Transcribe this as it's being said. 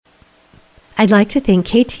I'd like to thank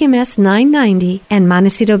KTMS 990 and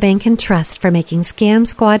Montecito Bank and Trust for making Scam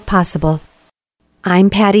Squad possible.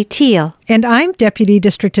 I'm Patty Teal. And I'm Deputy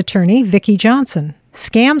District Attorney Vicki Johnson.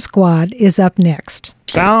 Scam Squad is up next.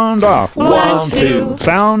 Sound off. 1, 2.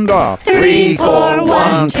 Sound off. 3, 4.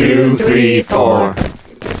 1, 2, 3, 4.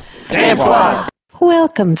 Scam Squad.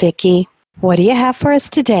 Welcome, Vicki. What do you have for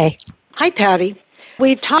us today? Hi, Patty.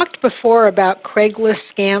 We talked before about Craigslist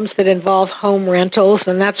scams that involve home rentals,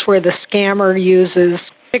 and that's where the scammer uses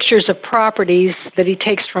pictures of properties that he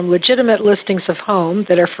takes from legitimate listings of home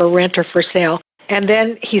that are for rent or for sale. And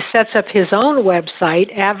then he sets up his own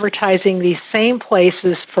website advertising these same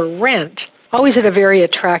places for rent, always at a very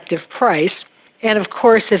attractive price. And of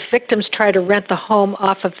course, if victims try to rent the home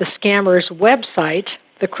off of the scammer's website,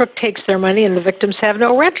 the crook takes their money and the victims have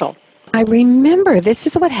no rental. I remember this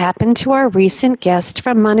is what happened to our recent guest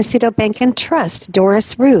from Montecito Bank and Trust,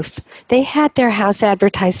 Doris Roof. They had their house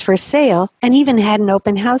advertised for sale and even had an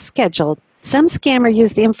open house scheduled. Some scammer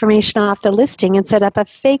used the information off the listing and set up a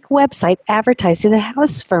fake website advertising the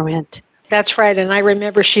house for rent. That's right, and I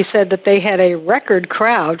remember she said that they had a record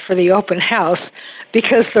crowd for the open house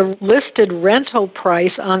because the listed rental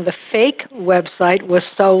price on the fake website was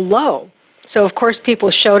so low. So, of course,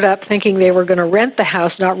 people showed up thinking they were going to rent the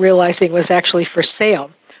house, not realizing it was actually for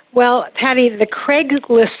sale. Well, Patty, the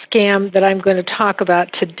Craigslist scam that I'm going to talk about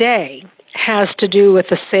today has to do with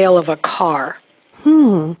the sale of a car.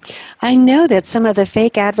 I know that some of the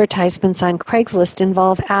fake advertisements on Craigslist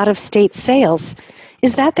involve out-of-state sales.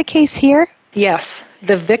 Is that the case here? Yes.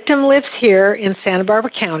 The victim lives here in Santa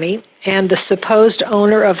Barbara County, and the supposed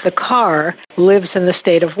owner of the car lives in the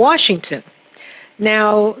state of Washington.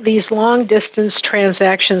 Now, these long-distance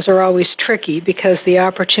transactions are always tricky because the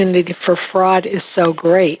opportunity for fraud is so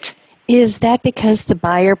great. Is that because the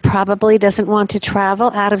buyer probably doesn't want to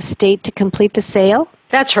travel out of state to complete the sale?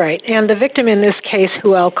 That's right. And the victim in this case,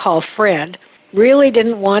 who I'll call Fred, really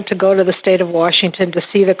didn't want to go to the state of Washington to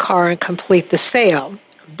see the car and complete the sale.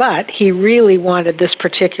 But he really wanted this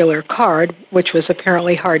particular card, which was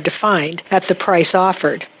apparently hard to find, at the price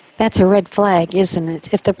offered. That's a red flag, isn't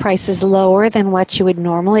it? If the price is lower than what you would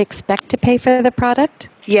normally expect to pay for the product?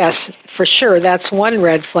 Yes, for sure. That's one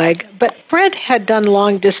red flag. But Fred had done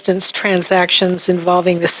long-distance transactions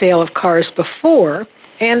involving the sale of cars before,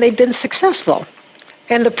 and they'd been successful.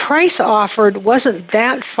 And the price offered wasn't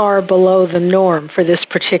that far below the norm for this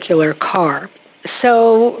particular car.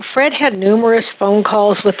 So Fred had numerous phone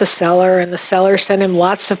calls with the seller, and the seller sent him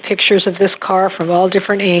lots of pictures of this car from all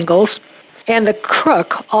different angles. And the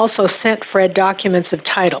crook also sent Fred documents of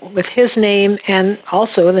title with his name and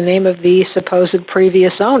also the name of the supposed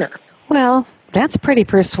previous owner. Well, that's pretty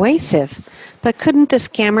persuasive. But couldn't the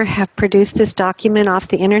scammer have produced this document off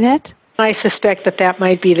the internet? I suspect that that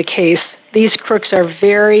might be the case. These crooks are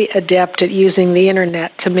very adept at using the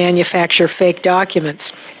internet to manufacture fake documents.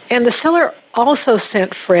 And the seller also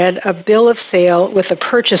sent Fred a bill of sale with a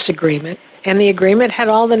purchase agreement, and the agreement had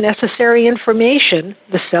all the necessary information,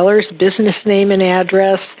 the seller's business name and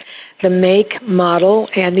address, the make, model,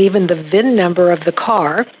 and even the VIN number of the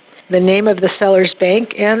car, the name of the seller's bank,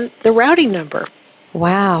 and the routing number.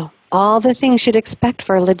 Wow, all the things you'd expect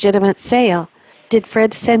for a legitimate sale. Did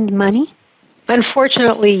Fred send money?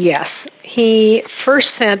 Unfortunately, yes. He first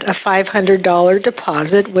sent a $500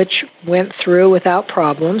 deposit, which went through without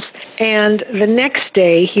problems, and the next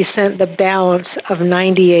day he sent the balance of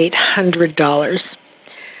 $9,800.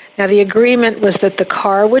 Now, the agreement was that the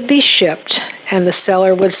car would be shipped and the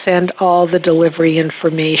seller would send all the delivery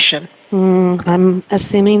information. I'm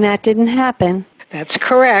assuming that didn't happen. That's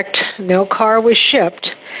correct. No car was shipped.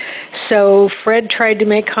 So Fred tried to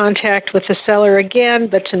make contact with the seller again,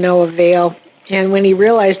 but to no avail. And when he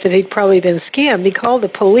realized that he'd probably been scammed, he called the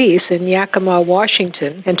police in Yakima,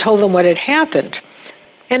 Washington, and told them what had happened.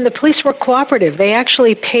 And the police were cooperative. They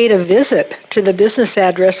actually paid a visit to the business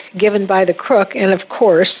address given by the crook, and of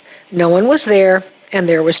course, no one was there, and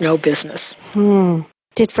there was no business.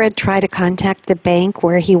 Did Fred try to contact the bank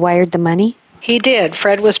where he wired the money? He did.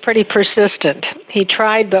 Fred was pretty persistent. He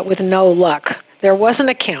tried, but with no luck. There was an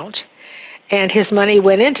account, and his money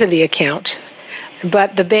went into the account,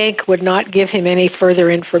 but the bank would not give him any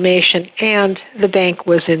further information, and the bank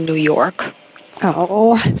was in New York.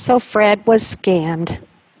 Oh, so Fred was scammed.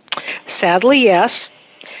 Sadly, yes,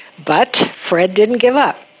 but Fred didn't give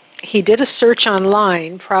up. He did a search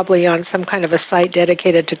online, probably on some kind of a site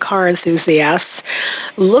dedicated to car enthusiasts,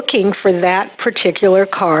 looking for that particular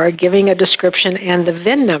car, giving a description and the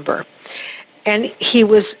VIN number. And he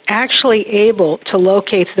was actually able to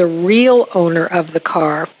locate the real owner of the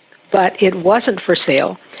car, but it wasn't for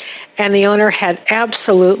sale, and the owner had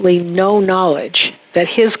absolutely no knowledge that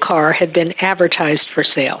his car had been advertised for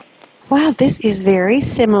sale. Wow, this is very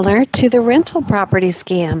similar to the rental property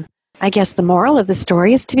scam. I guess the moral of the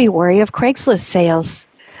story is to be wary of Craigslist sales.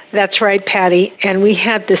 That's right, Patty. And we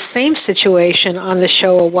had the same situation on the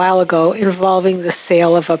show a while ago involving the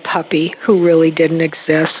sale of a puppy who really didn't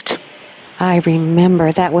exist. I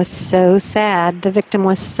remember. That was so sad. The victim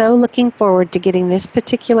was so looking forward to getting this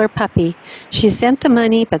particular puppy. She sent the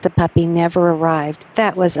money, but the puppy never arrived.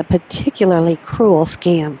 That was a particularly cruel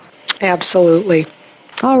scam. Absolutely.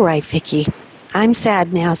 All right, Vicki. I'm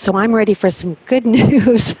sad now, so I'm ready for some good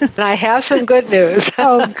news. And I have some good news.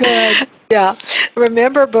 Oh, good. Yeah.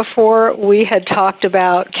 Remember before we had talked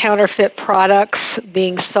about counterfeit products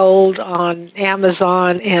being sold on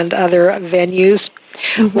Amazon and other venues?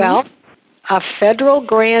 Mm-hmm. Well, a federal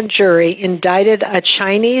grand jury indicted a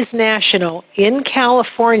Chinese national in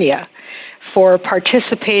California for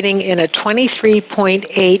participating in a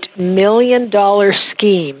 $23.8 million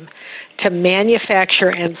scheme to manufacture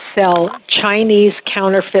and sell Chinese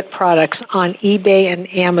counterfeit products on eBay and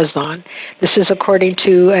Amazon. This is according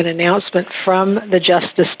to an announcement from the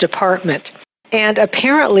Justice Department. And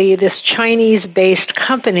apparently this Chinese-based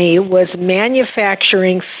company was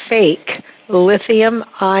manufacturing fake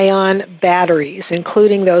lithium-ion batteries,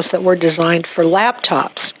 including those that were designed for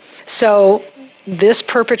laptops. So this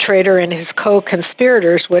perpetrator and his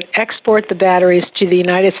co-conspirators would export the batteries to the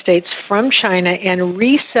United States from China and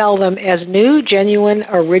resell them as new, genuine,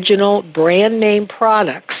 original brand name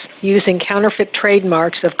products using counterfeit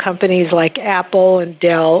trademarks of companies like Apple and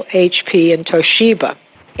Dell, HP, and Toshiba.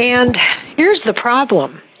 And here's the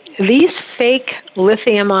problem. These fake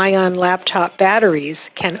lithium-ion laptop batteries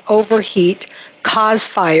can overheat, cause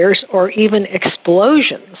fires, or even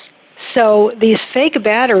explosions. So these fake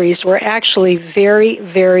batteries were actually very,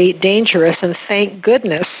 very dangerous, and thank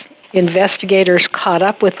goodness investigators caught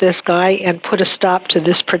up with this guy and put a stop to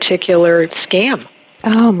this particular scam.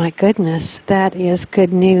 Oh, my goodness. That is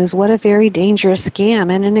good news. What a very dangerous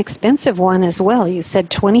scam, and an expensive one as well. You said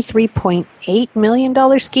 $23.8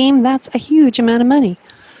 million scheme? That's a huge amount of money.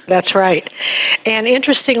 That's right. And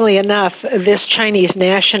interestingly enough, this Chinese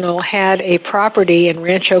national had a property in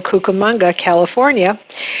Rancho Cucamonga, California,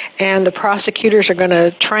 and the prosecutors are going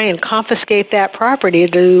to try and confiscate that property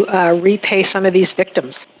to repay some of these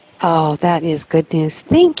victims. Oh, that is good news.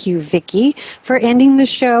 Thank you, Vicki, for ending the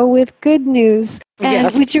show with good news. And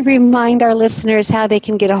Yes. Would you remind our listeners how they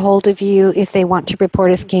can get a hold of you if they want to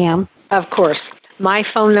report a scam? Of course. My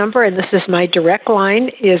phone number, and this is my direct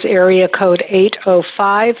line, is area code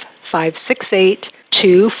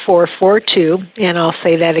 805-568-2442. And I'll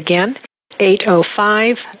say that again,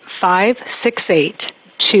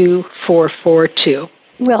 805-568-2442.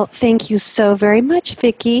 Well, thank you so very much,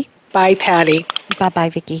 Vicki. Bye, Patty. Bye-bye,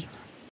 Vicki.